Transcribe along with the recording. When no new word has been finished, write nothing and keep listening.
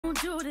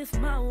gon' do this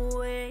my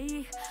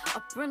way.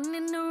 Up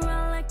running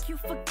around like you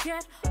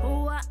forget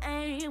who I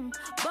am.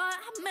 But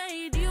I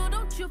made you,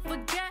 don't you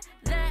forget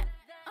that.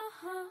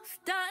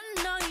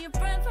 Starting on your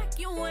friends like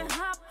you ain't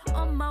hop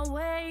on my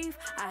wave.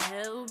 I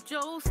helped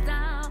your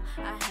style,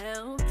 I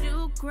helped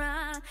you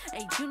grind,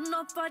 and you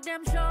know for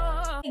damn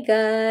sure. Hey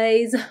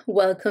guys,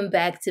 welcome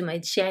back to my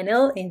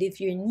channel, and if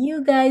you're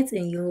new guys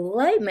and you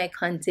like my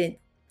content,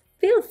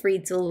 feel free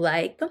to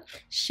like,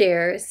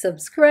 share,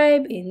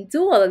 subscribe, and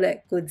do all of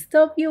that good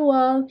stuff, you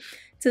all.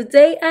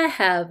 Today I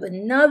have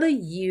another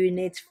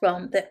unit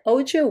from the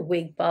Outre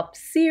Wigpop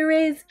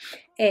series,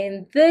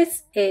 and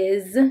this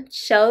is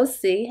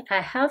Chelsea.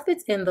 I have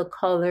it in the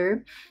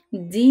color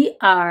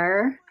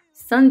DR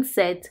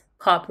Sunset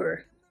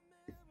Copper.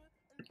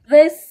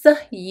 This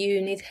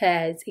unit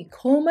has a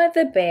comb at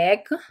the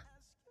back,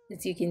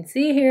 as you can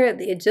see here,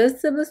 the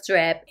adjustable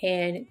strap,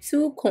 and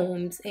two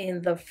combs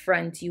in the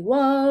front, you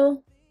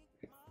all.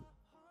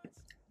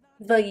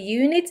 The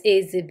unit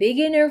is a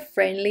beginner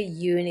friendly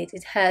unit.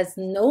 It has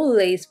no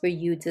lace for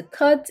you to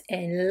cut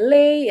and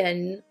lay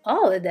and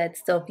all of that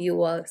stuff,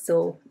 you all.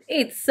 So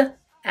it's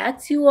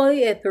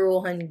actually a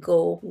throw and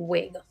go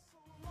wig.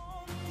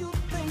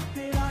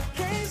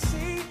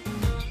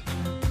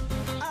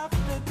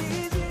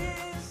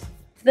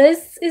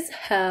 This is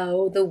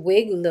how the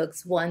wig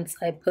looks once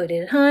I put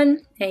it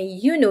on, and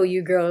you know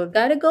your girl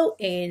gotta go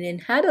in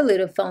and add a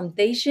little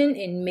foundation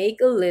and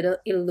make a little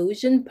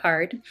illusion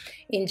part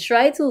and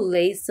try to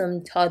lay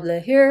some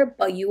toddler hair,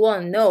 but you all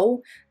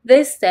know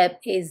this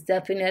step is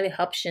definitely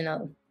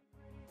optional.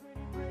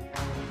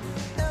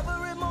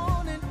 Every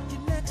morning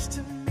you're next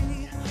to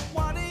me.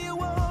 Why do you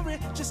worry?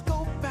 Just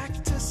go back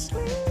to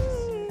sleep.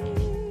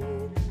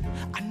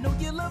 I know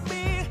you love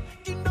me,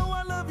 you know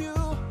I love you.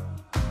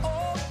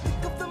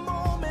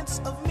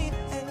 Of me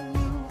and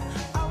you,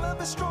 our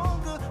love is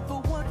stronger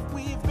for what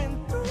we've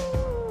been through.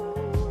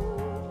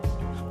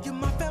 You're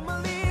my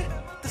family,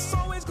 that's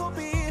always gonna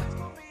be.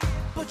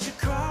 But you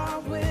cry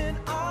when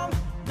I'm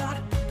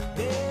not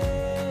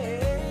there.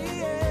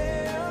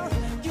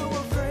 You're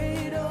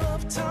afraid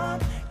of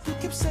time. You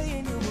keep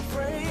saying you're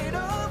afraid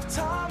of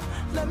time.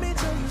 Let me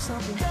tell you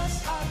something.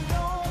 Yes, I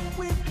know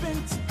we've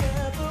been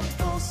together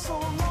for so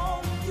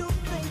long. You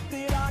think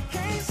that I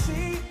can't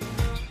see.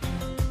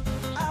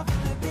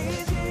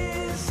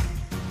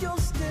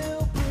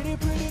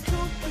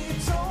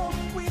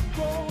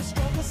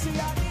 See,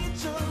 I need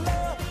your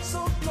love, so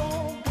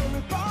don't worry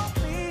about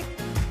me,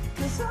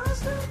 'cause I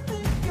still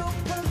think you're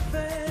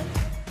perfect,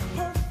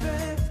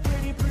 perfect,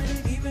 pretty, pretty,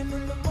 even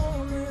in the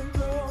morning,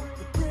 girl,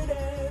 you're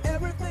pretty,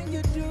 everything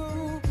you do,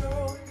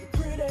 girl, you're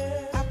pretty,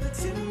 after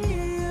 10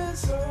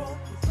 years, girl,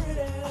 you're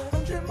pretty,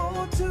 100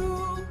 more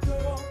too,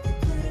 girl,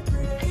 you're pretty,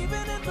 pretty,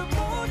 even in the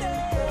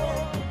morning, girl,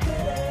 you're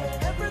pretty,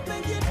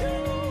 everything you do,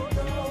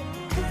 girl,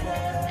 you're pretty,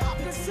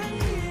 after 10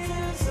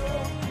 years,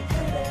 girl, you're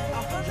pretty,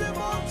 100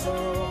 more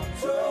too.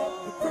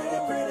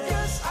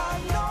 Yes, I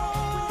know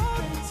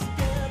we've been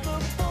together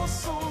for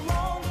so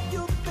long.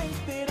 You think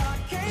that I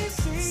can't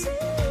see.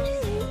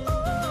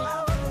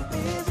 After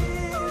this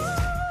years,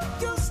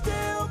 you're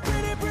still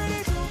pretty,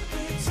 pretty. To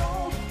be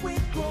told, we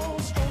grow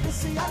stronger.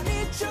 See, I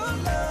need your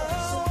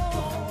love. So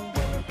don't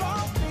worry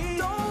about me.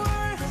 Don't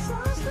worry.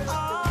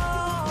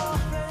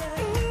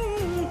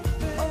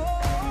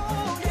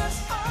 Oh, yes,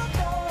 I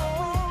know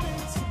we've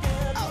been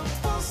together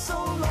for so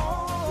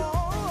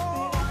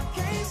long. I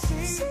can't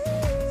see.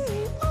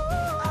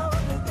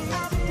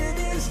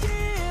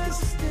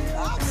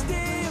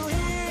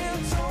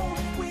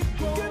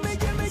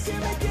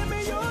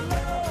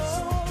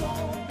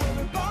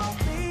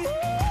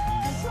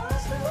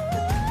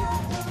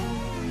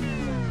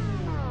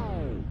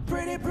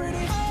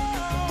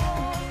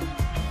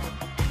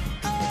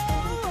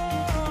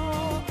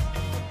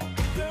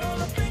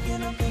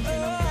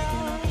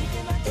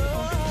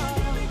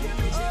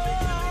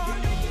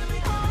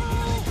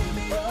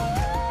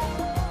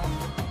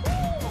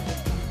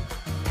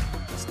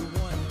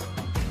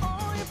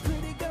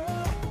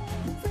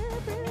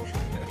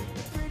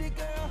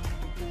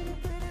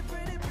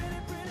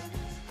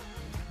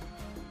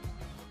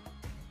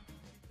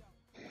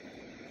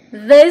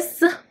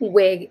 This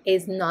wig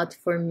is not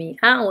for me.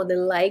 I only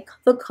like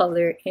the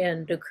color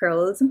and the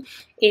curls.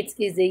 It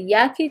is a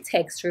yaki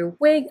texture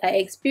wig. I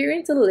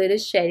experienced a little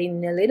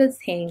shedding and a little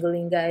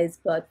tangling, guys,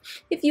 but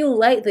if you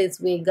like this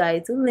wig,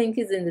 guys, the link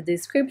is in the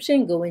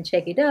description. Go and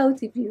check it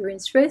out if you're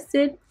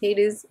interested. It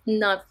is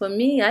not for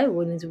me. I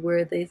wouldn't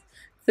wear this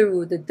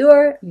through the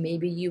door.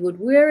 Maybe you would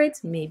wear it,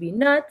 maybe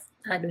not.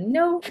 I don't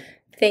know.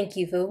 Thank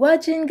you for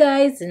watching,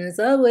 guys, and as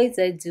always,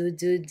 I do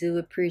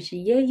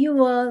appreciate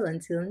you all.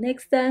 Until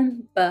next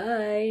time,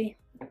 bye.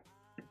 I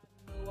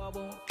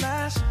won't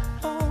last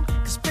long,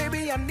 'cause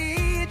baby I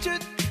need you.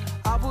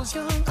 I was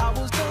young, I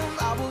was dumb.